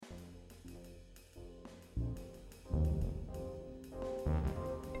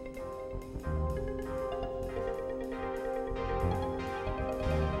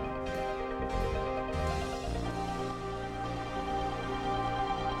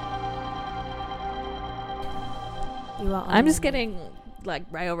You are. I'm just getting like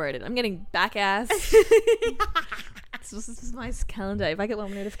railroaded. I'm getting back ass. This is my calendar. If I get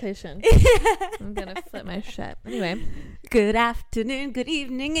one notification, I'm gonna flip my shit. Anyway, good afternoon, good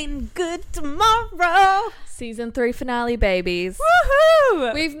evening, and good tomorrow. Season 3 finale, babies.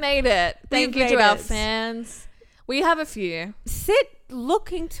 Woohoo! We've made it. Thank you to our fans. We have a few. Sit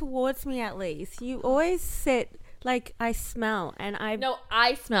looking towards me at least. You always sit like I smell, and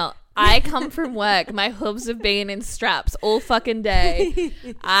I smell. I come from work. My hooves have been in straps all fucking day.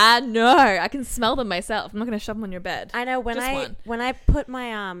 I know. I can smell them myself. I'm not going to shove them on your bed. I know when I put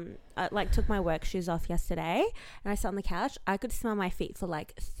my took my work shoes off yesterday and I sat on the couch, I could smell my feet for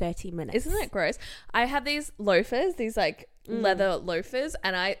like 30 minutes. Isn't that gross? I have these loafers, these like leather loafers,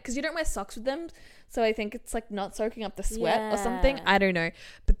 and because you don't wear socks with them, so I think it's like not soaking up the sweat or something. I don't know,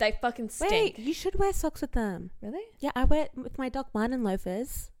 but they fucking stink. Wait, you should wear socks with them. Really? Yeah, I wear it with my Doc Marten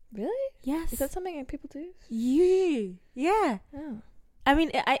loafers. Really? Yes. Is that something that people do? Yeah. Oh. I mean,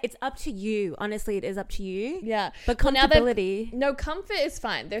 it's up to you. Honestly, it is up to you. Yeah. But comfortability. No, comfort is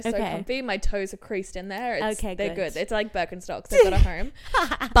fine. They're so comfy. My toes are creased in there. They're good. It's like Birkenstocks. They've got a home.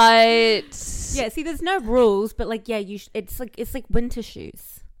 But yeah, see, there's no rules, but like, yeah, it's like winter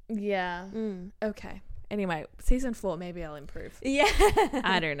shoes. Yeah. Okay. Anyway, season 4, maybe I'll improve. Yeah.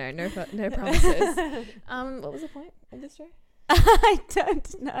 I don't know. No promises. What was the point of this show? I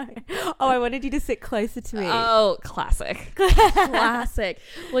don't know. Oh, I wanted you to sit closer to me. Oh, classic. Classic.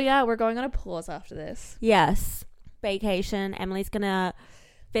 Well, yeah, we're going on a pause after this. Yes. Vacation. Emily's going to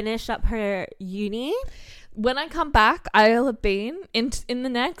finish up her uni. When I come back, I'll have been in the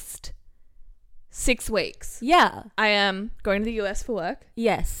next 6 weeks. Yeah. I am going to the US for work.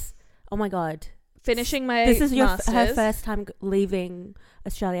 Yes. Oh, my God. Finishing my This is masters. her first time leaving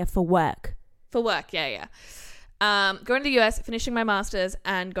Australia for work. For work, yeah. Going to the US, finishing my masters,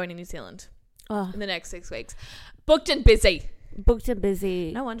 and going to New Zealand in the next 6 weeks. Booked and busy.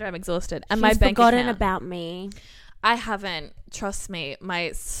 No wonder I'm exhausted. And She's my bank forgotten account. about me. I haven't. Trust me,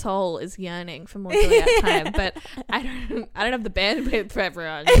 my soul is yearning for more Gilead time, but I don't have the bandwidth for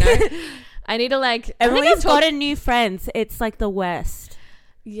everyone. You know, I need to like. Emily's gotten new friends. It's like the worst.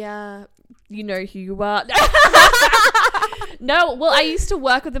 Yeah, you know who you are. No, well, I used to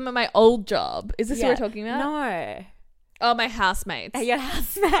work with them at my old job. Is this what we're talking about? No. Oh, my housemates. Your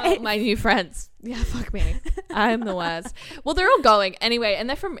housemates. Oh, my new friends. Yeah, fuck me. I'm the worst. Well, they're all going anyway, and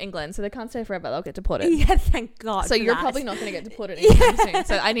they're from England, so they can't stay forever. They'll get deported. Yeah, thank God. So you're probably not going to get deported anytime soon.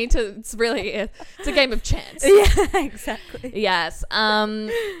 So I need to. It's a game of chance. Yeah, exactly. Yes.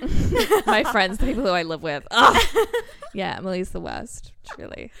 My friends, the people who I live with. Oh. Yeah, Emily's the worst.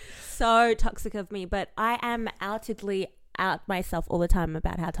 Truly. So toxic of me, but I am outwardly out myself all the time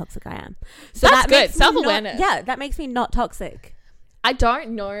about how toxic I am. So that's good. Self-awareness. That makes me not toxic. I don't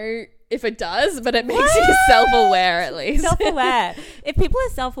know if it does, but it makes you self-aware at least. Self-aware. If people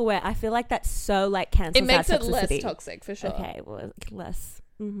are self-aware, I feel like that's so like cancels it makes out it less toxicity. toxic for sure. Okay, well, less.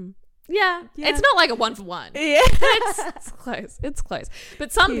 Mm-hmm. Yeah, it's not like a 1-for-1. Yeah, it's close. It's close.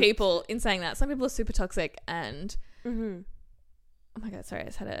 But some people, in saying that, some people are super toxic and. Mm-hmm. Oh my God, sorry, I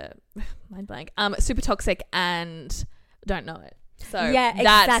just had a mind blank. Super toxic and don't know it. So yeah,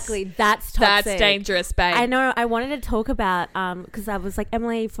 exactly. That's toxic. That's dangerous, babe. I know. I wanted to talk about because I was like,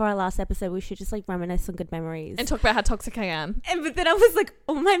 Emily, for our last episode, we should just like reminisce on good memories and talk about how toxic I am. But then I was like,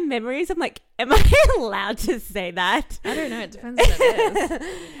 all my memories. I'm like, am I allowed to say that? I don't know. It depends what it is.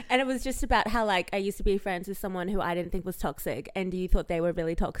 And it was just about how like I used to be friends with someone who I didn't think was toxic, and you thought they were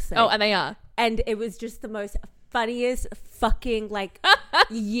really toxic. Oh, and they are. And it was just the most funniest fucking like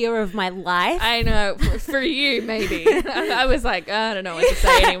year of my life. I know. For you, maybe. I was like, I don't know what to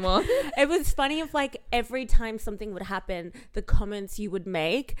say anymore. It was funny of like every time something would happen, the comments you would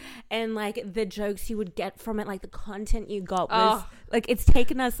make and like the jokes you would get from it, like the content you got was like, it's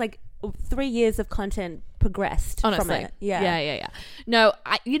taken us like 3 years of content progressed. Honestly. From it. Yeah. No,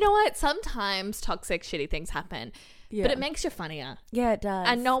 you know what? Sometimes toxic, shitty things happen. Yeah. But it makes you funnier. Yeah, it does.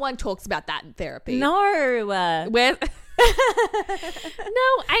 And no one talks about that in therapy. No. No,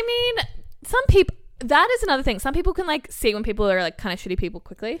 I mean, some people, that is another thing. Some people can like see when people are like kind of shitty people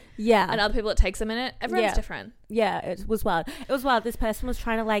quickly. Yeah. And other people, it takes a minute. Everyone's different. Yeah, it was wild. It was wild. This person was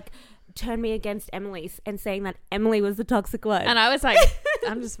trying to like turn me against Emily's and saying that Emily was the toxic one. And I was like,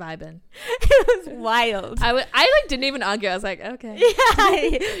 I'm just vibing. It was wild. I like didn't even argue. I was like, okay.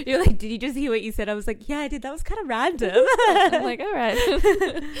 Yeah. You're like, did you just hear what you said? I was like, yeah, I did. That was kind of random. I'm like, all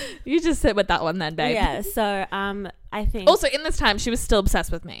right. You just sit with that one then, babe. Yeah. So I think also in this time she was still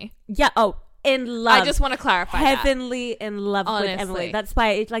obsessed with me. Yeah. Oh, in love. I just want to clarify heavenly in love Honestly. with Emily. That's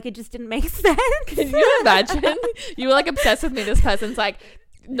why it just didn't make sense. Can you imagine? You were like obsessed with me. This person's like,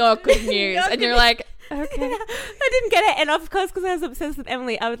 not good news. And you're like, Okay. I didn't get it. And of course, because I was obsessed with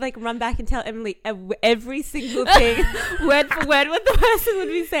Emily, I would like run back and tell Emily every single thing, word for word, what the person would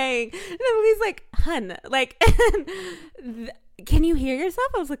be saying. And Emily's like, hun, like, can you hear yourself?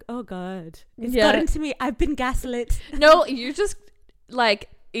 I was like, oh God, it's gotten to me. I've been gaslit. No, you're just like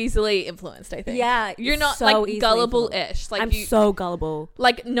easily influenced, I think. Yeah. You're not so like gullible-ish. Like I'm so gullible.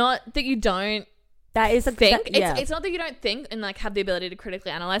 Like, not that you don't that is a think. It's not that you don't think and like have the ability to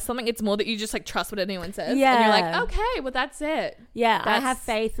critically analyze something. It's more that you just like trust what anyone says. Yeah. And you're like, okay, well that's it. Yeah. I have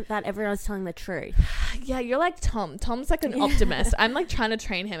faith that everyone's telling the truth. Yeah, you're like Tom. Tom's like an optimist. I'm like trying to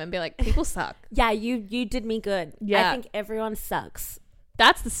train him and be like, people suck. Yeah, you did me good. Yeah. I think everyone sucks.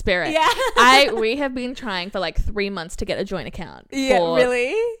 That's the spirit. Yeah. We have been trying for like 3 months to get a joint account. Yeah,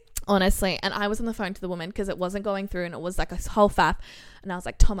 really? Honestly. And I was on the phone to the woman because it wasn't going through and it was like a whole faff. And I was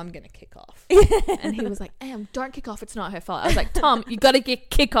like, Tom, I'm going to kick off. And he was like, Em, don't kick off. It's not her fault. I was like, Tom, you got to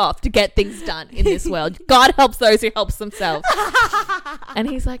kick off to get things done in this world. God helps those who helps themselves. And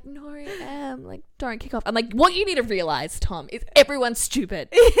he's like, no, Em, like, don't kick off. I'm like, what you need to realize, Tom, is everyone's stupid.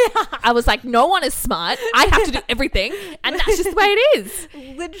 I was like, no one is smart. I have to do everything. And that's just the way it is.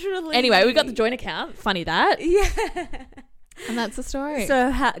 Literally. Anyway, we got the joint account. Funny that. Yeah. And that's the story. So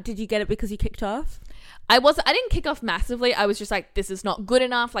how did you get it because you kicked off? I didn't kick off massively. I was just like, this is not good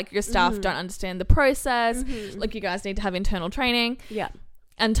enough. Like, your staff don't understand the process. Like, you guys need to have internal training. Yeah.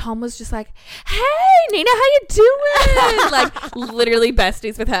 And Tom was just like, hey, Nina, how you doing? Like, literally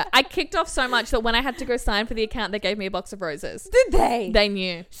besties with her. I kicked off so much that when I had to go sign for the account, they gave me a box of roses. Did they? They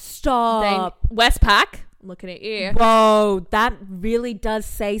knew. Stop. Westpac. I'm looking at you. Whoa, that really does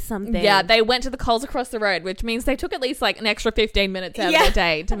say something. Yeah, they went to the Coles across the road, which means they took at least like an extra 15 minutes out of their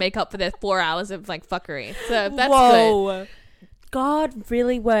day to make up for their 4 hours of like fuckery. So that's good. God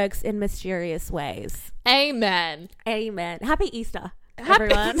really works in mysterious ways. Amen. Amen. Happy Easter,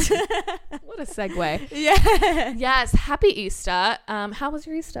 everyone. What a segue. Yeah. Yes, happy Easter. How was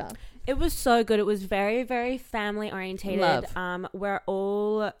your Easter? It was so good. It was very, very family orientated. Love. We're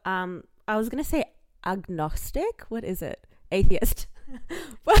all I was gonna say agnostic. What is it? Atheist.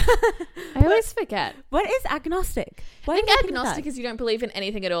 I always forget. What is agnostic? I think agnostic is you don't believe in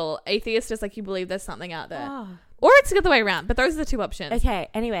anything at all. Atheist is like you believe there's something out there. Oh. Or it's the other way around, but those are the two options. Okay,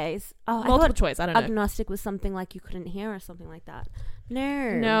 anyways. Multiple choice, I don't know. Agnostic was something like you couldn't hear or something like that.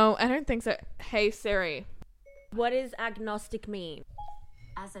 No. No, I don't think so. Hey, Siri. What does agnostic mean?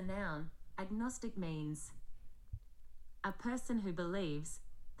 As a noun, agnostic means a person who believes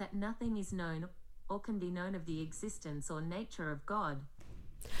that nothing is known or can be known of the existence or nature of God.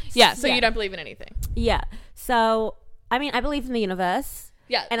 Yeah, so you don't believe in anything. Yeah. So, I mean, I believe in the universe.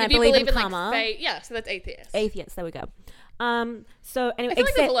 Yeah, and I believe in like karma. fate, yeah, so that's atheist. Atheists, there we go. So anyway, I feel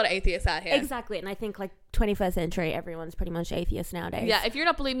like there's a lot of atheists out here. Exactly, and I think like 21st century, everyone's pretty much atheist nowadays. Yeah, if you're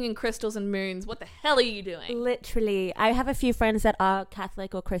not believing in crystals and moons, what the hell are you doing? Literally, I have a few friends that are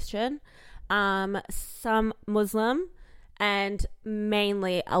Catholic or Christian, some Muslim, and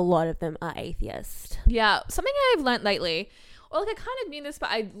mainly a lot of them are atheist. Yeah, something I've learned lately, or like I kind of knew this, but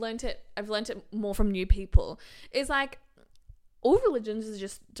I've learned it more from new people, is like all religions is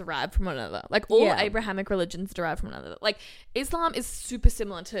just derived from one another. Like all Abrahamic religions derive from one another. Like Islam is super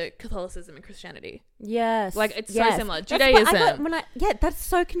similar to Catholicism and Christianity. Yes. Like it's so similar. Judaism. That's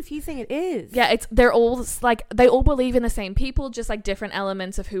so confusing. It is. Yeah, they're all like, they all believe in the same people, just like different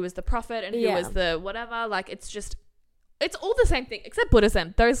elements of who was the prophet and who was the whatever. Like it's all the same thing except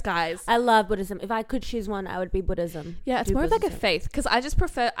Buddhism. Those guys. I love Buddhism. If I could choose one, I would be Buddhism. Yeah, it's more of like a faith because I just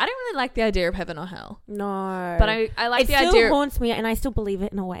prefer. I don't really like the idea of heaven or hell. No, but I like the idea. It still haunts me, and I still believe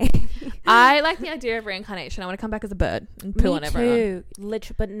it in a way. I like the idea of reincarnation. I want to come back as a bird and poo on everyone. Me too.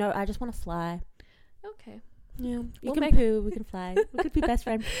 Literally, but no, I just want to fly. Okay. Yeah, you can poo, we can fly. We could be best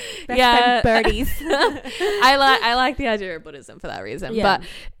friend birdies. I like the idea of Buddhism for that reason. Yeah.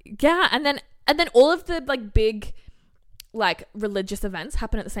 But yeah, and then all of the like big like religious events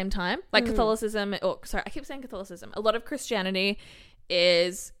happen at the same time. Like Catholicism, I keep saying Catholicism. A lot of Christianity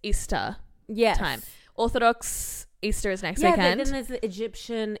is Easter time. Orthodox Easter is next weekend. But then there's the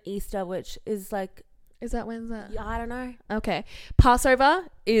Egyptian Easter, which is like... Is that when's that? I don't know. Okay. Passover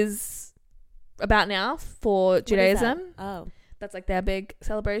is about now for Judaism. Oh. That's like their big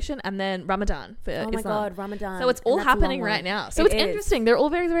celebration. And then Ramadan for Islam. Oh my God, Ramadan. So it's all happening right now. So it's interesting. They're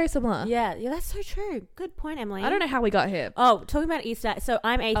all very, very similar. Yeah, that's so true. Good point, Emily. I don't know how we got here. Oh, talking about Easter. So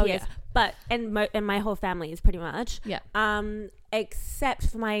I'm atheist, but and my whole family is pretty much. Yeah. Except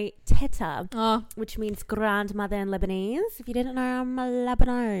for my teta, which means grandmother in Lebanese. If you didn't know, I'm a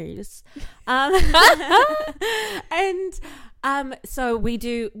Lebanese. And So we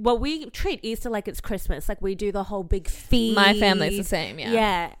treat Easter like it's Christmas. Like we do the whole big feast. My family's the same, yeah.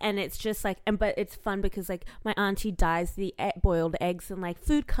 Yeah, and it's just like, but it's fun because like my auntie dyes the boiled eggs and like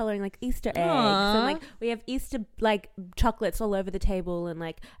food coloring, like Easter eggs, and like we have Easter like chocolates all over the table and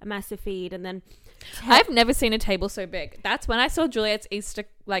like a massive feed, and then I've never seen a table so big. That's when I saw Juliet's Easter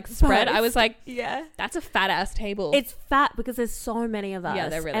like spread. I was like, yeah, that's a fat ass table. It's fat because there's so many of us. Yeah,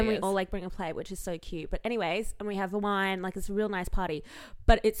 there really and we is. all like bring a plate, which is so cute. But anyways, and we have the wine, like it's a real nice party.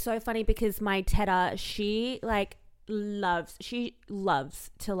 But it's so funny because my teta, she loves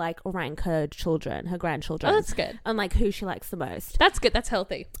to like rank her grandchildren. Oh, that's good. And like who she likes the most. That's good. That's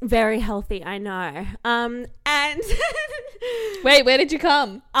healthy. Very healthy, I know. And wait, where did you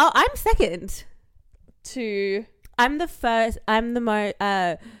come? Oh, I'm second. I'm the first. I'm the most.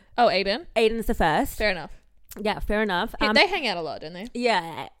 Aiden. Aiden's the first. Fair enough. Yeah, fair enough. They hang out a lot, don't they?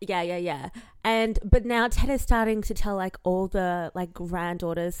 Yeah. But now Ted is starting to tell like all the like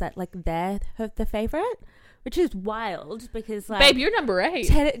granddaughters that like they're the favorite, which is wild because like, babe, you're number 8.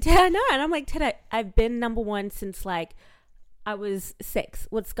 Ted, I know, and I'm like, Ted, I've been number 1 since like I was 6.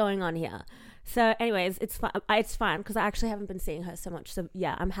 What's going on here? So anyways, it's fine. It's fine because I actually haven't been seeing her so much. So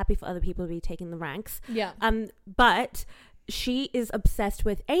yeah, I'm happy for other people to be taking the ranks. Yeah. But she is obsessed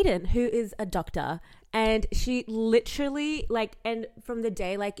with Aiden, who is a doctor, and she literally like, and from the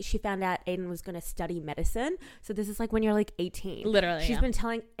day like she found out Aiden was going to study medicine. So this is like when you're like 18. Literally, she's been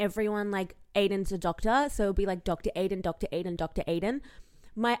telling everyone like Aiden's a doctor. So it'll be like Dr. Aiden, Dr. Aiden, Dr. Aiden.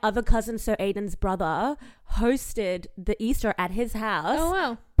 My other cousin, so Aiden's brother, hosted the Easter at his house. Oh,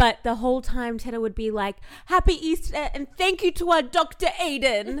 wow. But the whole time, Tedda would be like, Happy Easter and thank you to our Dr.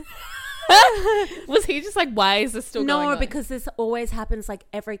 Aiden. Was he just like, why is this still going on? No, because this always happens like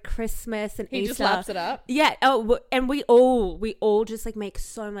every Christmas and Easter. He just laps it up? Yeah. Oh, and we all just like make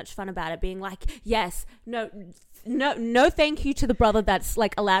so much fun about it, being like, yes, no thank you to the brother that's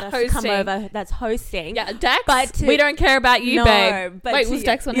like allowed us to come over, that's hosting. Yeah, Dex, but we don't care about you, babe. But wait, was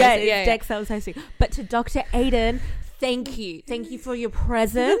Dex one hosting? Yeah, Dex that was hosting. But to Dr. Aiden, thank you for your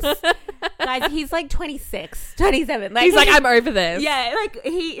presence. Guys, he's like 26, 27. Like, he's like, I'm over this. Yeah, like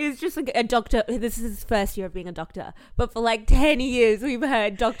he is just like a doctor. This is his first year of being a doctor. But for like 10 years, we've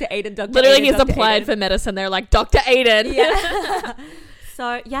heard Dr. Aiden, Dr. Literally, Aiden, he's Dr. applied Aiden. for medicine. They're like, Dr. Aiden. Yeah.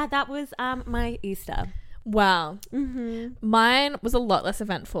 So yeah, that was my Easter. Wow. Mm-hmm. Mine was a lot less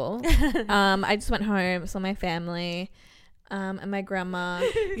eventful. I just went home, saw my family, and my grandma.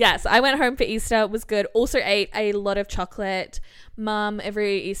 Yes, I went home for Easter. It was good. Also ate a lot of chocolate. Mum,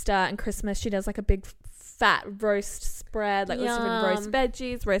 every Easter and Christmas, she does like a big fat roast spread, like lots of different roast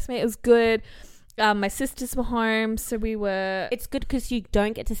veggies, roast meat. It was good. My sisters were home, so we were... It's good because you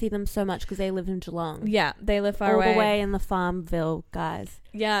don't get to see them so much because they live in Geelong. Yeah, they live far away. All the way in the Farmville, guys.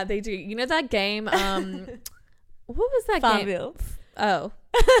 Yeah, they do. You know that game? What was that Farmville. game? Oh.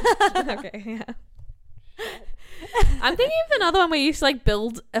 Okay, yeah. I'm thinking of another one where you used to like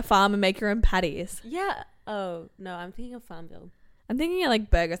build a farm and make your own patties. Yeah. Oh, no, I'm thinking of Farmville. I'm thinking of like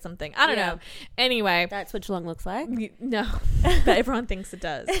burger something. I don't know. Anyway. That's what Geelong looks like. No, but everyone thinks it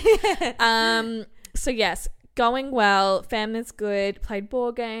does. So yes, going well. Family's good. Played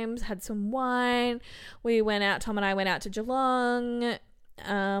board games. Had some wine. We went out. Tom and I went out to Geelong. What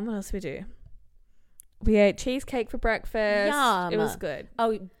else did we do? We ate cheesecake for breakfast. Yum. It was good.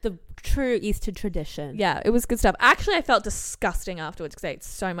 Oh, the true Easter tradition. Yeah, it was good stuff. Actually, I felt disgusting afterwards because I ate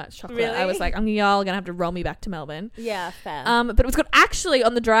so much chocolate. Really? I was like, y'all gonna have to roll me back to Melbourne. Yeah, fair. But it was good. Actually,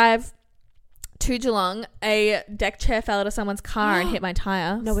 on the drive to Geelong, a deck chair fell out of someone's car and hit my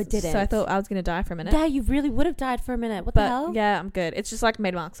tire. No, it didn't. So I thought I was gonna die for a minute. Yeah, you really would have died for a minute. What the hell? Yeah, I'm good. It's just like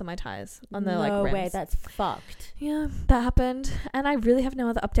made marks on my tires on the like rims. No way, that's fucked. Yeah, that happened, and I really have no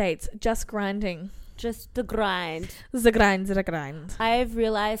other updates. Just grinding. Just the grind. The grind. I've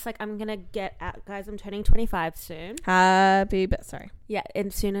realized like I'm gonna get out, guys. I'm turning 25 soon. Sorry.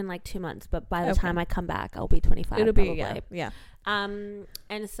 And soon in like 2 months. But by the time I come back, I'll be 25. It'll probably. be yeah. And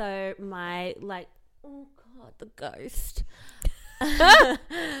so my like, oh god, the ghost.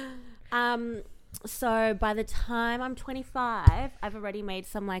 So by the time I'm 25, I've already made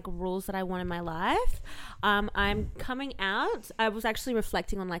some like rules that I want in my life. I'm coming out. I was actually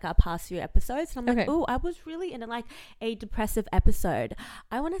reflecting on like our past few episodes, and I'm like, oh, I was really in like a depressive episode.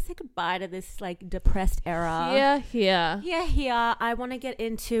 I want to say goodbye to this like depressed era. Yeah. I want to get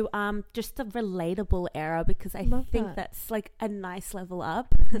into just the relatable era because I think that's like a nice level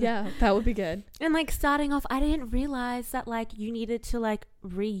up. Yeah, that would be good. And like starting off, I didn't realize that like you needed to like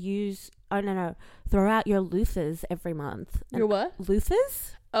reuse. Oh, no. Throw out your loofahs every month. Your what?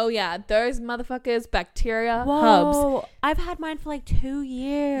 Loofahs? Oh, yeah. Those motherfuckers, bacteria, Whoa. hubs. I've had mine for like 2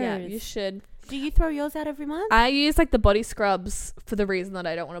 years. Yeah, you should. Do you throw yours out every month? I use like the body scrubs for the reason that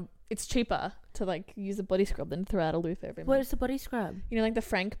I don't want to. It's cheaper to like use a body scrub than throw out a loofah every month. What is the body scrub? You know, like the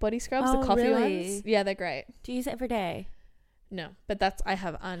Frank body scrubs, Oh, the coffee really? ones. Yeah, they're great. Do you use it every day? No, but that's I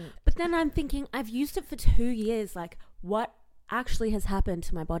have But then I'm thinking, I've used it for 2 years. Like, what actually has happened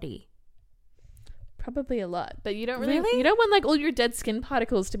to my body? probably a lot. But you don't Really? you don't want like all your dead skin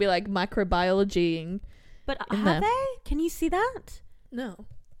particles to be like microbiologying. But In have there. they? Can you see that No.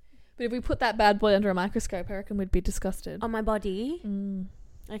 But if we put that bad boy under a microscope, I reckon we'd be disgusted. on my body? Mm.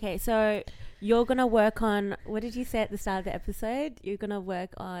 Okay, so you're gonna work on, what did you say at the start of the episode? You're gonna work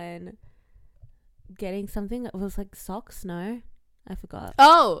on getting something that was like socks? No, I forgot.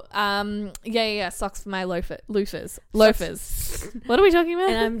 Oh, yeah, socks for my loafers. What are we talking about?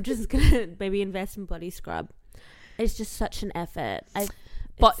 And I'm just gonna maybe invest in body scrub. It's just such an effort.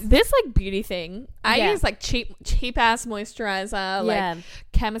 But this like beauty thing, I Yeah. use like cheap ass moisturizer, Yeah. like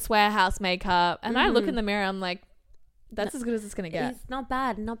Chemist Warehouse makeup, and I look Mhm. in the mirror, I'm like, that's as good as it's gonna get. It's not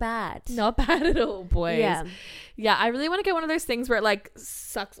bad. Not bad. Not bad at all, boys. Yeah. Yeah, I really want to get one of those things where it like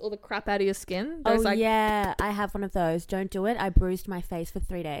sucks all the crap out of your skin. Those, Oh like, yeah, I have one of those. Don't do it. I bruised my face for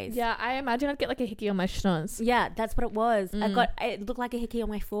 3 days. Yeah, I imagine I'd get like a hickey on my schnoz. Yeah, that's what it was. Mm. It looked like a hickey on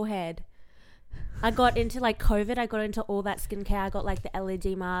my forehead. I got into like COVID. I got into all that skincare. I got like the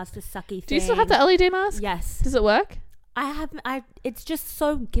LED mask, the sucky thing. Do you still have the LED mask? Yes. Does it work? It's just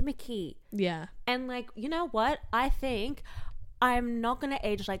so gimmicky. Yeah. And like, you know what? I think I'm not going to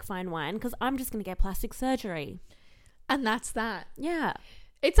age like fine wine because I'm just going to get plastic surgery. And that's that. Yeah.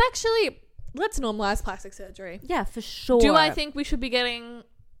 It's actually, let's normalize plastic surgery. Yeah, for sure. Do I think we should be getting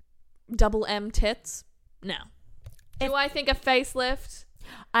double M tits? No. Do I think a facelift?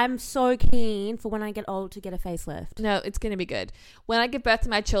 I'm so keen for when I get old to get a facelift. No, it's going to be good. When I give birth to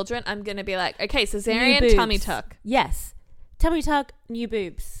my children, I'm going to be like, okay, New cesarean, boobs. tummy tuck. Yes. Tummy tuck, new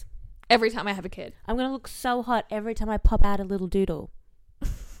boobs. Every time I have a kid. I'm going to look so hot every time I pop out a little doodle.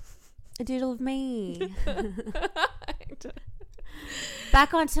 A doodle of me.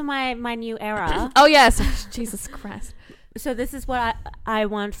 Back onto my new era. Oh, yes. Jesus Christ. So this is what I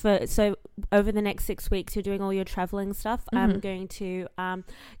want for, so over the next 6 weeks, you're doing all your traveling stuff. I'm going to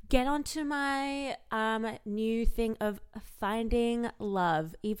get onto my new thing of finding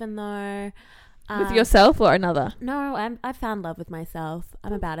love, even though... With yourself or another? No, I found love with myself.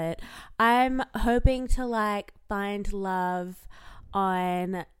 I'm about it. I'm hoping to like find love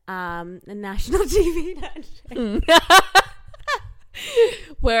on national TV.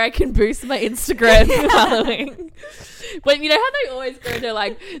 Where I can boost my Instagram following. But you know how they always go to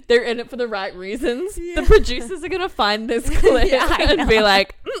like, they're in it for the right reasons? Yeah. The producers are going to find this clip Yeah, I and know. be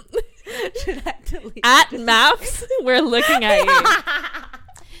like, Should I delete at this? maths, we're looking at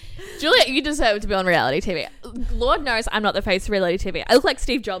you. Juliet, you deserve to be on reality TV. Lord knows I'm not the face of reality TV. I look like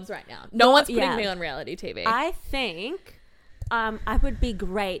Steve Jobs right now. No one's putting me on reality TV. I think I would be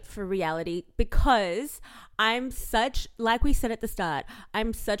great for reality because I'm such, like we said at the start,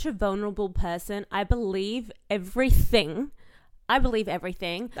 I'm such a vulnerable person. I believe everything.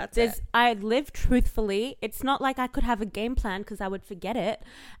 That's it. I live truthfully. It's not like I could have a game plan because I would forget it.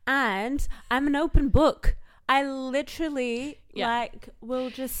 And I'm an open book. I literally will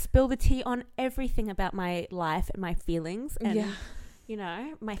just spill the tea on everything about my life and my feelings and you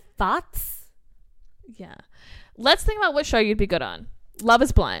know, my thoughts. Yeah. Let's think about what show you'd be good on. Love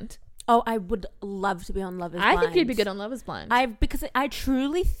is Blind. Oh, I would love to be on Love is Blind. I think you'd be good on Love is Blind. Because I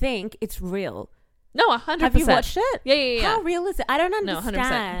truly think it's real. No, 100%. Have you watched it? Yeah. How real is it? I don't No, 100%.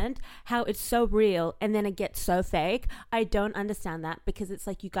 understand how it's so real and then it gets so fake. I don't understand that because it's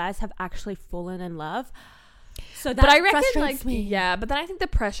like you guys have actually fallen in love. So that But I reckon, frustrates like, me. yeah, but then I think the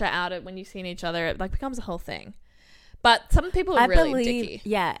pressure out of when you've seen each other, it like becomes a whole thing. But some people are really dicky.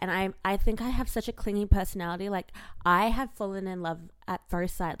 Yeah, and I think I have such a clingy personality. Like, I have fallen in love at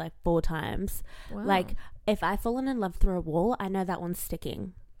first sight like 4 times. Wow. Like, if I've fallen in love through a wall, I know that one's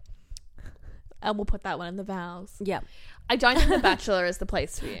sticking. And we'll put that one in the vows. Yeah. I don't think The Bachelor is the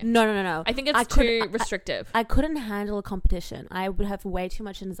place for you. No. I think it's too restrictive. I couldn't handle a competition. I would have way too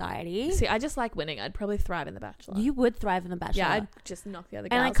much anxiety. See, I just like winning. I'd probably thrive in The Bachelor. You would thrive in The Bachelor. Yeah, I'd just knock the other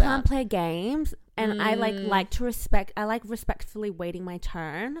and gals I can't out. play games. And I like to respect. I like respectfully waiting my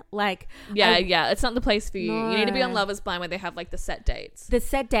turn. Like Yeah, it's not the place for you. You need to be on No. Love is Blind where they have like the set dates. the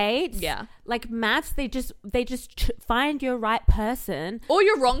set dates. Yeah. Like maths, they just find your right person. Or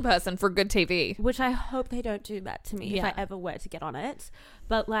you're wrong person for good TV. Which I hope they don't do that to me if Yeah. I ever were to get on it.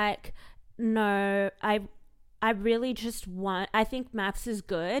 But like, no, I really just want. I think maths is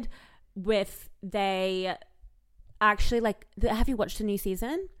good with they actually like. Have you watched the new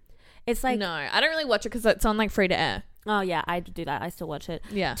season? It's like No, I don't really watch it because it's on like free to air. Oh yeah, I do that. I still watch it.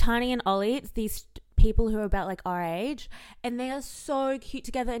 Yeah. Tiny and Ollie, it's these people who are about like our age, and they are so cute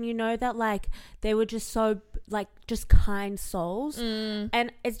together, and you know that like they were just so like just kind souls.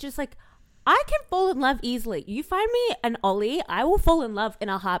 And it's just like I can fall in love easily. You find me an Ollie, I will fall in love in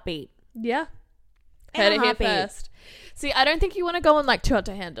a heartbeat. Yeah. In Heard a it here heartbeat. first. See, I don't think you want to go on like Too Hot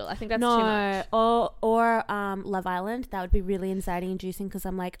to Handle. I think that's too much. Or Love Island. That would be really anxiety inducing because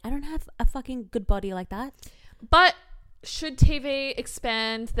I'm like, I don't have a fucking good body like that. But should TV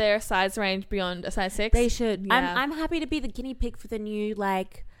expand their size range beyond a size 6? They should. Yeah. I'm happy to be the guinea pig for the new,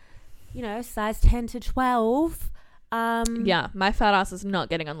 like, you know, size 10 to 12. Yeah, my fat ass is not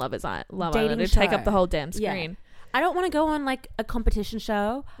getting on Love Island. Dating It'd take show. up the whole damn screen. Yeah. I don't want to go on like a competition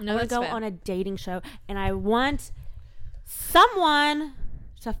show. No, I want to that's go fair. on a dating show, and I want someone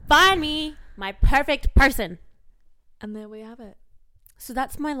to find me my perfect person. And there we have it. So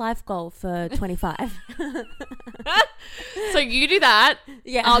that's my life goal for 25. So you do that.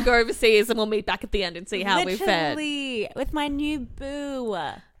 Yeah. I'll go overseas and we'll meet back at the end and see how we fared. Literally, with my new boo.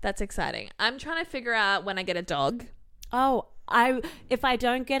 That's exciting. I'm trying to figure out when I get a dog. Oh, if I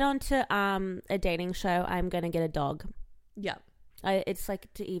don't get onto a dating show, I'm gonna get a dog. Yeah. It's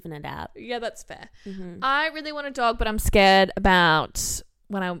like to even it out. Yeah, that's fair. Mm-hmm. I really want a dog, but I'm scared about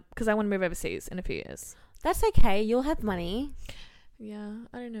because I want to move overseas in a few years. That's okay. You'll have money. Yeah,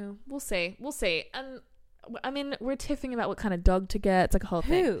 I don't know. We'll see. And I mean, we're tiffing about what kind of dog to get. It's like a whole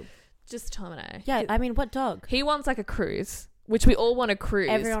thing. Who? Just Tom and I. Yeah, I mean, what dog? He wants like a cruise, which we all want a cruise.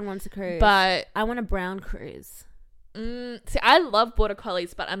 Everyone wants a cruise. But I want a brown cruise. see, I love border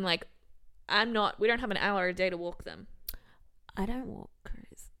collies, but I'm like, we don't have an hour a day to walk them. I don't walk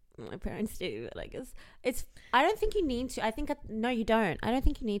cruise. My parents do, but I guess I don't think you need to. No, you don't. I don't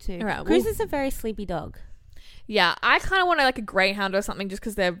think you need to. All right, Cruise is a very sleepy dog. Yeah, I kind of want like a greyhound or something just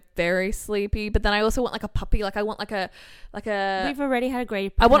because they're very sleepy. But then I also want like a puppy. Like I want like a. We've already had a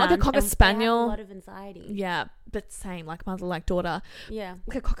greyhound. I want like a cocker and they have spaniel. a lot of anxiety. Yeah, but same like mother like daughter. Yeah.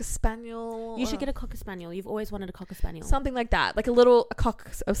 Like a cocker spaniel. You should get a cocker spaniel. You've always wanted a cocker spaniel. Something like that, like a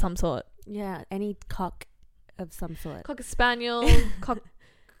cock of some sort. Yeah, any cock of some sort. Cocker spaniel. What is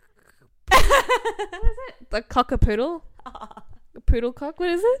it? The cockapoodle. Poodle cock. What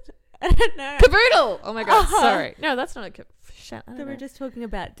is it? I don't know. Caboodle. Oh my god. Sorry. No, that's not a shit. I don't So we're know. just talking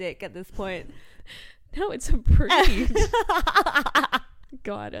about dick at this point. No, it's a breed.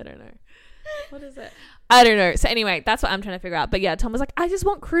 God, I don't know. What is it? I don't know. So anyway, that's what I'm trying to figure out. But yeah, Tom was like, I just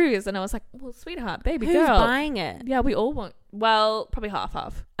want cruise. And I was like, well, sweetheart, baby Who's girl. buying it? Yeah, we all want. Well, probably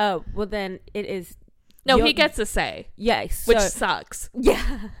half. Oh, well then it is. No, he gets a say. Yes. Which So, sucks.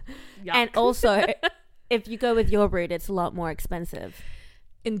 yeah. Yuck. And also, if you go with your breed, it's a lot more expensive.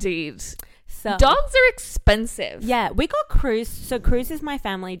 Indeed. So Dogs are expensive. yeah, we got Cruz. So Cruz is my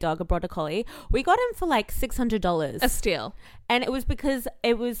family dog, a border collie. We got him for like $600. A steal. And it was because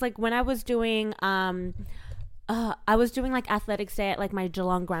it was like when I was doing like athletics day at like my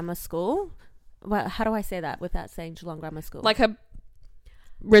Geelong Grammar School. Well, how do I say that without saying Geelong Grammar School? Like a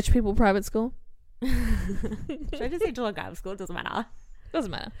rich people private school. Should I just say Geelong Grammar School? It doesn't matter. Doesn't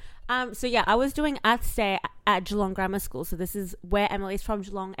matter. So yeah, I was doing Aths Day at Geelong Grammar School. So this is where Emily's from,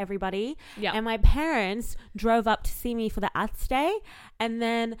 Geelong, everybody. Yeah. And my parents drove up to see me for the Aths Day. And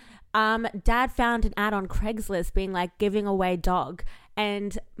then Dad found an ad on Craigslist being like giving away dog.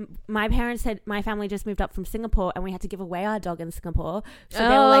 And my parents said my family just moved up from Singapore and we had to give away our dog in Singapore. So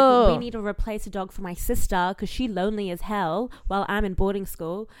they were like, we need to replace a dog for my sister because she's lonely as hell while I'm in boarding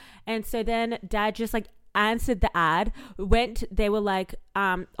school. And so then Dad just like answered the ad, they were like,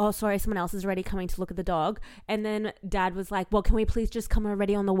 oh sorry, someone else is already coming to look at the dog. And then Dad was like, well, can we please just come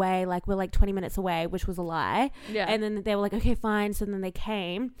already on the way, like we're like 20 minutes away, which was a lie. Yeah. And then they were like, okay fine. So then they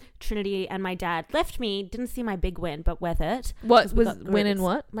came, Trinity and my dad left me, didn't see my big win but worth it. What was got win in groups.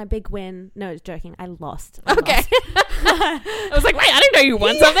 what? My big win, no, it's joking, I lost. Okay. I was like, wait, I didn't know you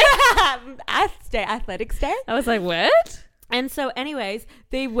won something. Athletics day. I was like, what? And so anyways,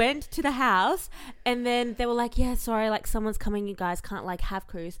 they went to the house and then they were like, yeah, sorry, like someone's coming, you guys can't like have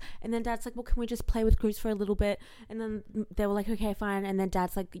Cruz. And then Dad's like, well, can we just play with Cruz for a little bit? And then they were like, okay, fine. And then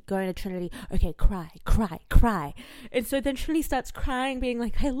Dad's like going to Trinity, okay, cry. And so then Trinity starts crying, being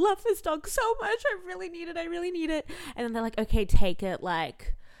like, I love this dog so much. I really need it. And then they're like, okay, take it.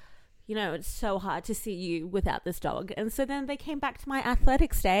 Like, you know, it's so hard to see you without this dog. And so then they came back to my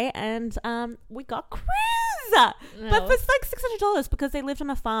athletics day and we got Cruz. But for like $600 because they lived on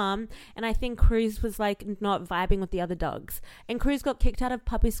a farm and I think Cruz was like not vibing with the other dogs. And Cruz got kicked out of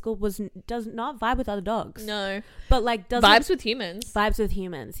puppy school, does not vibe with other dogs. No. But like doesn't Vibes with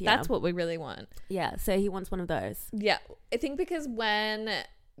humans. Yeah. That's what we really want. Yeah, so he wants one of those. Yeah. I think because when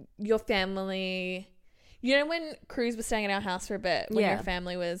your family You know when Cruz was staying at our house for a bit when your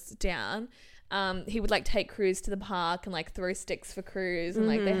family was down, he would like take Cruz to the park and like throw sticks for Cruz and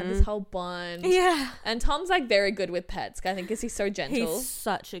like they had this whole bond. Yeah. And Tom's like very good with pets, I think, because he's so gentle. He's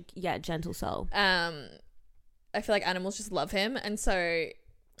such a gentle soul. I feel like animals just love him, and so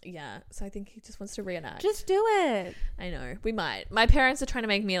I think he just wants to reenact. Just do it. I know, we might. My parents are trying to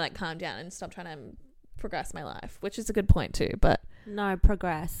make me like calm down and stop trying to progress my life, which is a good point too, but no,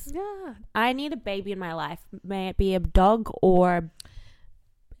 progress. Yeah. I need a baby in my life. May it be a dog or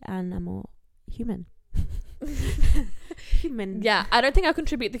animal. Human. Human. Yeah, I don't think I'll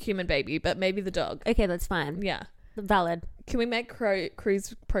contribute the human baby, but maybe the dog. Okay, that's fine. Yeah. Valid. Can we make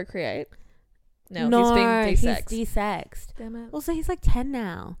Cruz procreate? No, he's being desexed. He's desexed. Damn it. Also, he's like 10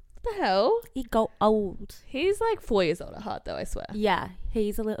 now. What the hell? He got old. He's like 4 years old at heart, though, I swear. Yeah,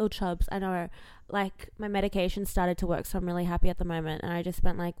 he's a little chubs. I know. Like, my medication started to work, so I'm really happy at the moment. And I just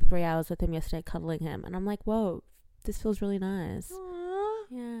spent like 3 hours with him yesterday cuddling him. And I'm like, whoa, this feels really nice. Aww.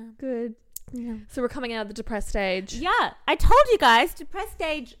 Yeah. Good. Yeah. So we're coming out of the depressed stage. Yeah, I told you guys, depressed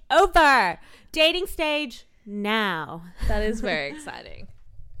stage over. Dating stage now. That is very exciting.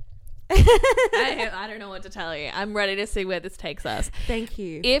 I don't know what to tell you. I'm ready to see where this takes us. Thank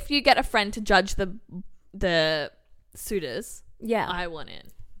you. If you get a friend to judge the suitors, I want in.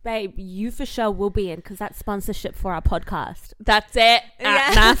 Babe, you for sure will be in because that's sponsorship for our podcast. That's it.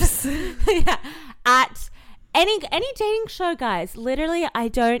 At NAFS. Yeah. At any dating show, guys. Literally, I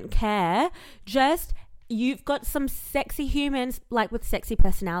don't care. Just you've got some sexy humans like with sexy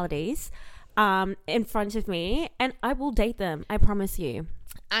personalities in front of me and I will date them. I promise you.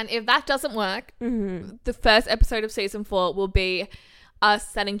 And if that doesn't work, the first episode of season 4 will be us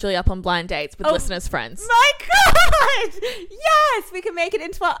setting Julie up on blind dates with listeners' friends. My God! Yes! We can make it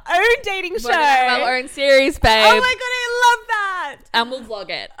into our own dating show. We're gonna have our own series, babe. Oh my God, I love that! And we'll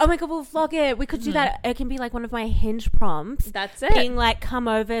vlog it. Oh my God, we'll vlog it. We could do that. It can be like one of my Hinge prompts. That's it. Being like, come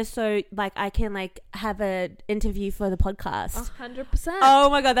over so like I can like have an interview for the podcast. 100%.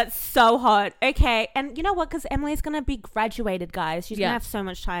 Oh my God, that's so hot. Okay. And you know what? Because Emily's going to be graduated, guys. She's going to have so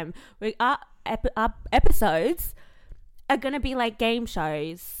much time. Our episodes are going to be like game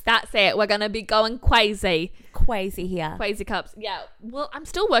shows. That's it. We're going to be going crazy. Crazy here. Crazy cups. Yeah. Well, I'm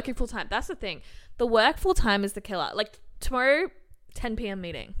still working full time. That's the thing. The work full time is the killer. Like tomorrow, 10 p.m.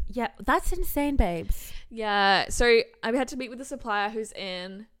 meeting. Yeah. That's insane, babes. Yeah. So I had to meet with a supplier who's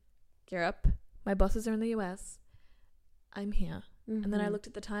in Europe. My bosses are in the US. I'm here. And then I looked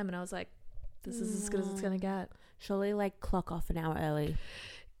at the time and I was like, this is as good as it's going to get. Surely like clock off an hour early.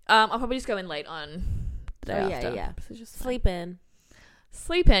 I'll probably just go in late on the day after. Yeah. So just Sleep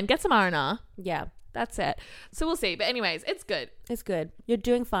in. Get some R&R. Yeah. That's it. So we'll see. But anyways, it's good. It's good. You're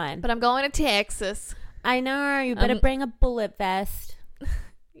doing fine. But I'm going to Texas. I know. You better bring a bullet vest.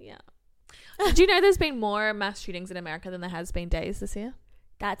 Yeah. Do you know there's been more mass shootings in America than there has been days this year?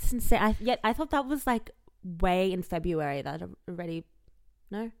 That's insane. I thought that was like way in February that already.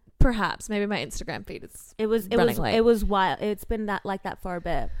 No. Perhaps. Maybe my Instagram feed is It was wild. It's been that for a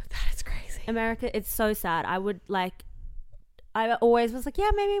bit. That is crazy. America, it's so sad. I always was like, yeah,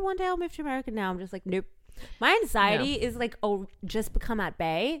 maybe one day I'll move to America. Now I'm just like, nope. My anxiety is like, oh, just become at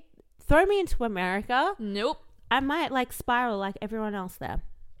bay. Throw me into America. Nope. I might like spiral like everyone else there.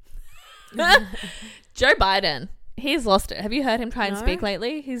 Joe Biden. He's lost it. Have you heard him try and speak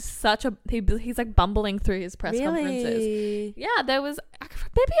lately? He's he's like bumbling through his press conferences. Yeah, there was,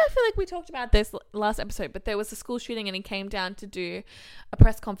 maybe I feel like we talked about this last episode, but there was a school shooting and he came down to do a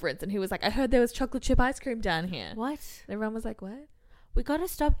press conference and he was like, I heard there was chocolate chip ice cream down here. What? And everyone was like, what? We got to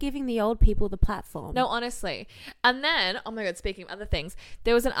stop giving the old people the platform. No, honestly. And then, oh my God, speaking of other things,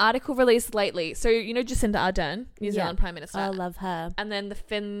 there was an article released lately. So, you know Jacinda Ardern, New Zealand Prime Minister. I love her. And then the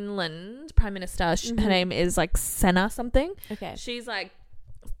Finland Prime Minister, her name is like Senna something. Okay. She's like,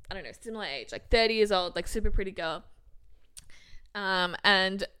 I don't know, similar age, like 30 years old, like super pretty girl.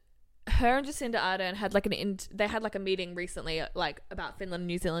 And her and Jacinda Ardern had like they had like a meeting recently, like about Finland and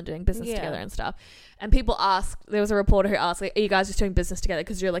New Zealand doing business together and stuff. And people asked, there was a reporter who asked, like, are you guys just doing business together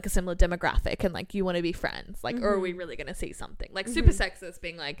because you're like a similar demographic and like you want to be friends, like, or are we really going to see something? Like super sexist,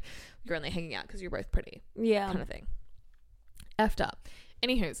 being like, you're only hanging out because you're both pretty, kind of thing. Effed up.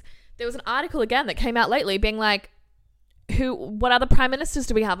 Anywho's, there was an article again that came out lately being like, what other prime ministers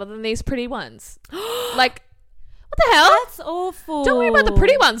do we have other than these pretty ones? Like, what the hell? That's awful. Don't worry about the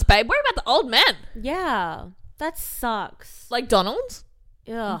pretty ones, babe. Worry about the old men. Yeah. That sucks. Like Donald?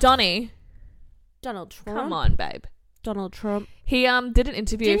 Yeah. Donnie. Donald Trump. Come on, babe. Donald Trump. He did an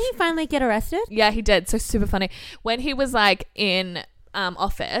interview. Didn't he finally get arrested? Yeah, he did. So super funny. When he was like in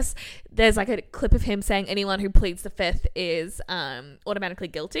office, there's like a clip of him saying anyone who pleads the fifth is automatically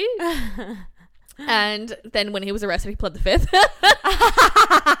guilty. And then when he was arrested, he pled the fifth.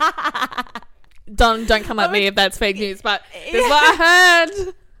 Don't come at me if that's fake news, but this is what I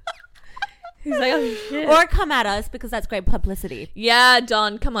heard. He's like, oh shit. Or come at us because that's great publicity. Yeah,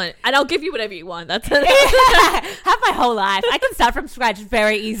 Don, come on. And I'll give you whatever you want. That's it. Have my whole life. I can start from scratch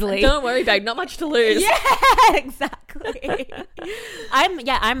very easily. Don't worry, babe. Not much to lose. Yeah, exactly.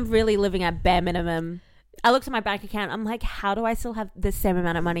 I'm really living at bare minimum. I looked at my bank account. I'm like, how do I still have the same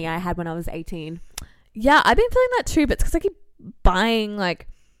amount of money I had when I was 18? Yeah, I've been feeling that too, but it's because I keep buying like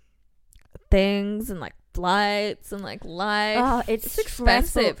things and like flights and like life. Oh, it's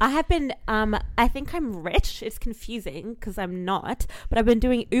expensive. Stressful. I have been I think I'm rich. It's confusing because I'm not, but I've been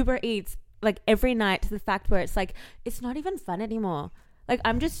doing Uber Eats like every night to the fact where it's like it's not even fun anymore. Like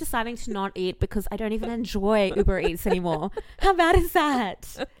I'm just deciding to not eat because I don't even enjoy Uber Eats anymore. How bad is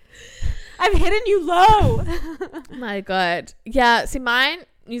that? I've hit a new low. My God. Yeah, see mine,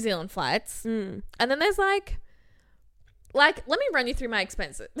 New Zealand flights. And then there's like let me run you through my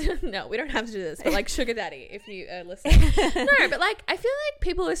expenses. No, we don't have to do this, but like sugar daddy, if you listen. No, but like I feel like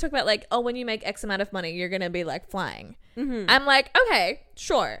people always talk about like, oh, when you make X amount of money, you're going to be like flying. Mm-hmm. I'm like, okay,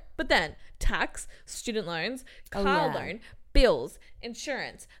 sure. But then tax, student loans, car loan, bills,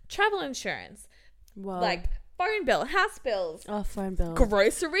 insurance, travel insurance, like phone bill, house bills. Oh, phone bill.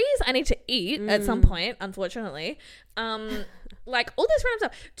 Groceries. I need to eat at some point, unfortunately. Like all this random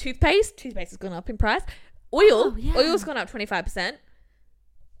stuff. Toothpaste has gone up in price. Oil's gone up 25%.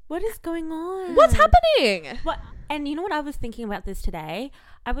 What is going on? What's happening? What? And you know what I was thinking about this today?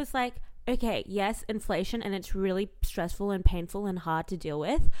 I was like, okay, yes, inflation, and it's really stressful and painful and hard to deal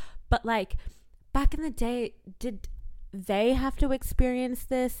with. But like back in the day, did they have to experience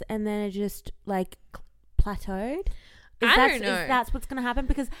this and then it just like plateaued? I don't know. If that's what's going to happen,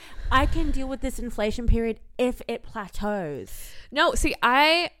 because I can deal with this inflation period if it plateaus. No, see,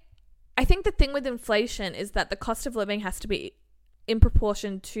 I think the thing with inflation is that the cost of living has to be in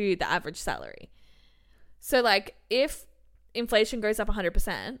proportion to the average salary. So like if inflation goes up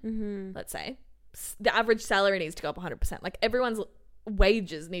 100%, let's say, the average salary needs to go up 100%. Like everyone's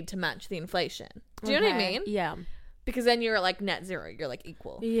wages need to match the inflation. Do you know what I mean? Yeah. Because then you're like net zero. You're like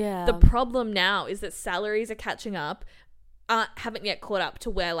equal. Yeah. The problem now is that salaries are catching up, haven't yet caught up to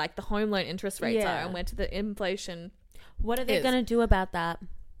where like the home loan interest rates are and where to the inflation. What are they going to do about that?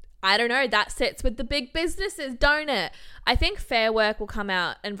 I don't know. That sits with the big businesses, don't it? I think Fair Work will come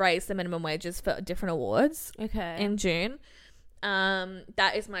out and raise the minimum wages for different awards. Okay. In June.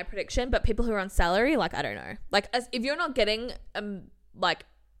 That is my prediction. But people who are on salary, like, I don't know. Like, if you're not getting like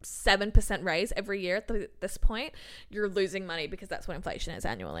 7% raise every year at this point, you're losing money because that's what inflation is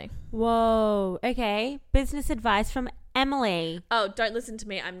annually. Whoa. Okay. Business advice from Emily. Oh, don't listen to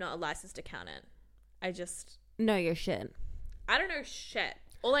me. I'm not a licensed accountant. I just know your shit. I don't know shit.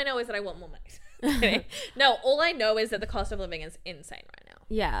 All I know is that I want more money. No, all I know is that the cost of living is insane right now.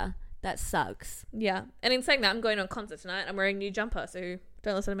 Yeah, that sucks. Yeah. And in saying that, I'm going on concert tonight. I'm wearing a new jumper, so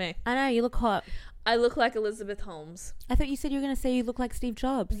don't listen to me. I know, you look hot. I look like Elizabeth Holmes. I thought you said you were going to say you look like Steve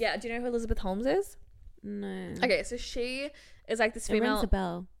Jobs. Yeah, do you know who Elizabeth Holmes is? No. Okay, so she is like this female. It rings a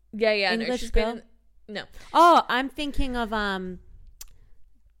bell. Yeah. English no, she's girl? been. No. Oh, I'm thinking of the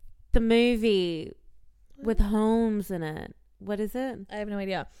movie with Holmes in it. What is it? I have no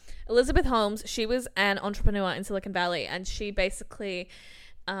idea. Elizabeth Holmes, she was an entrepreneur in Silicon Valley, and she basically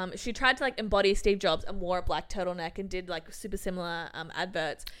she tried to like embody Steve Jobs and wore a black turtleneck and did like super similar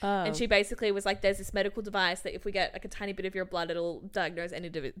adverts. And she basically was like, there's this medical device that if we get like a tiny bit of your blood, it'll diagnose any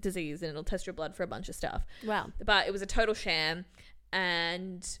disease and it'll test your blood for a bunch of stuff. Wow. But it was a total sham,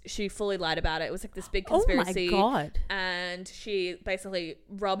 and she fully lied about it. It was like this big conspiracy. Oh my God. And she basically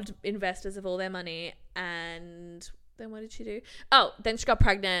robbed investors of all their money, and then what did she do? Oh, then she got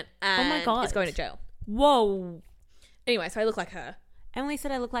pregnant and oh my God. is going to jail. Whoa. Anyway, so I look like her. Emily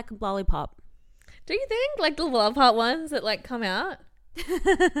said I look like a lollipop. Do you think? Like the love heart ones that like come out?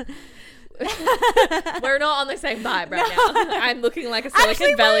 We're not on the same vibe right now. I'm looking like a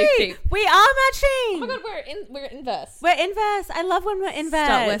Silicon Valley peep. We are matching. Oh my God, we're inverse. We're inverse. I love when we're inverse.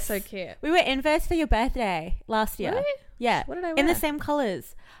 Stop, we're so cute. We were inverse for your birthday last year. Really? Yeah. What did I wear? In the same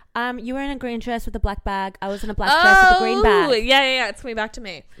colours. You were in a green dress with a black bag. I was in a black dress with a green bag. Oh, yeah. It's coming back to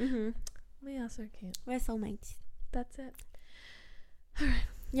me. Mm-hmm. We are so cute. We're soulmates. That's it.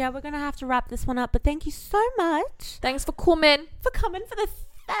 Yeah, we're going to have to wrap this one up. But thank you so much. Thanks for coming. For coming for the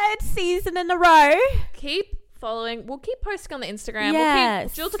 3rd season in a row. Keep following. We'll keep posting on the Instagram.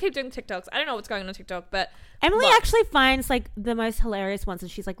 Yes. Jules will keep doing TikToks. I don't know what's going on TikTok, but Emily actually finds like the most hilarious ones, and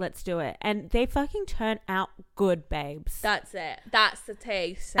she's like, let's do it. And they fucking turn out good, babes. That's it. That's the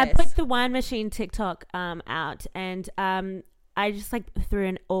taste. I put the wine machine TikTok out, and I just like threw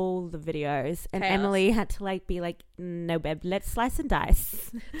in all the videos, and Chaos. Emily had to like be like, no babe, let's slice and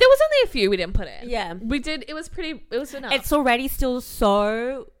dice. There was only a few we didn't put in. Yeah. We did. It was enough. It's already still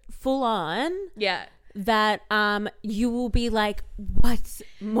so full on yeah. that you will be like, what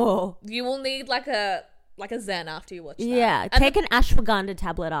more? You will need like a zen after you watch that. Yeah, And take an ashwagandha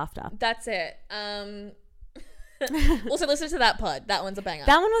tablet after. That's it. Also listen to that pod. That one's a banger.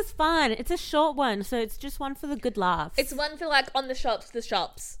 That one was fun. It's a short one, so it's just one for the good laughs. It's one for like on the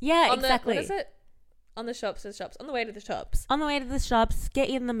shops. Yeah, on exactly. What is it? On the shops. On the way to the shops. On the way to the shops, get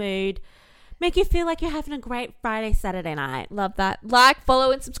you in the mood, make you feel like you're having a great Friday, Saturday night. Love that. Like,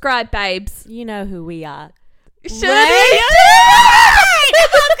 follow, and subscribe, babes. You know who we are. Should we we I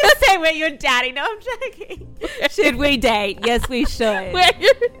was going to say we're your daddy. No, I'm joking. Should we date? Yes, we should. We're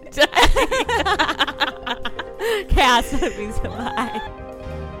your daddy. Chaos movies. Bye.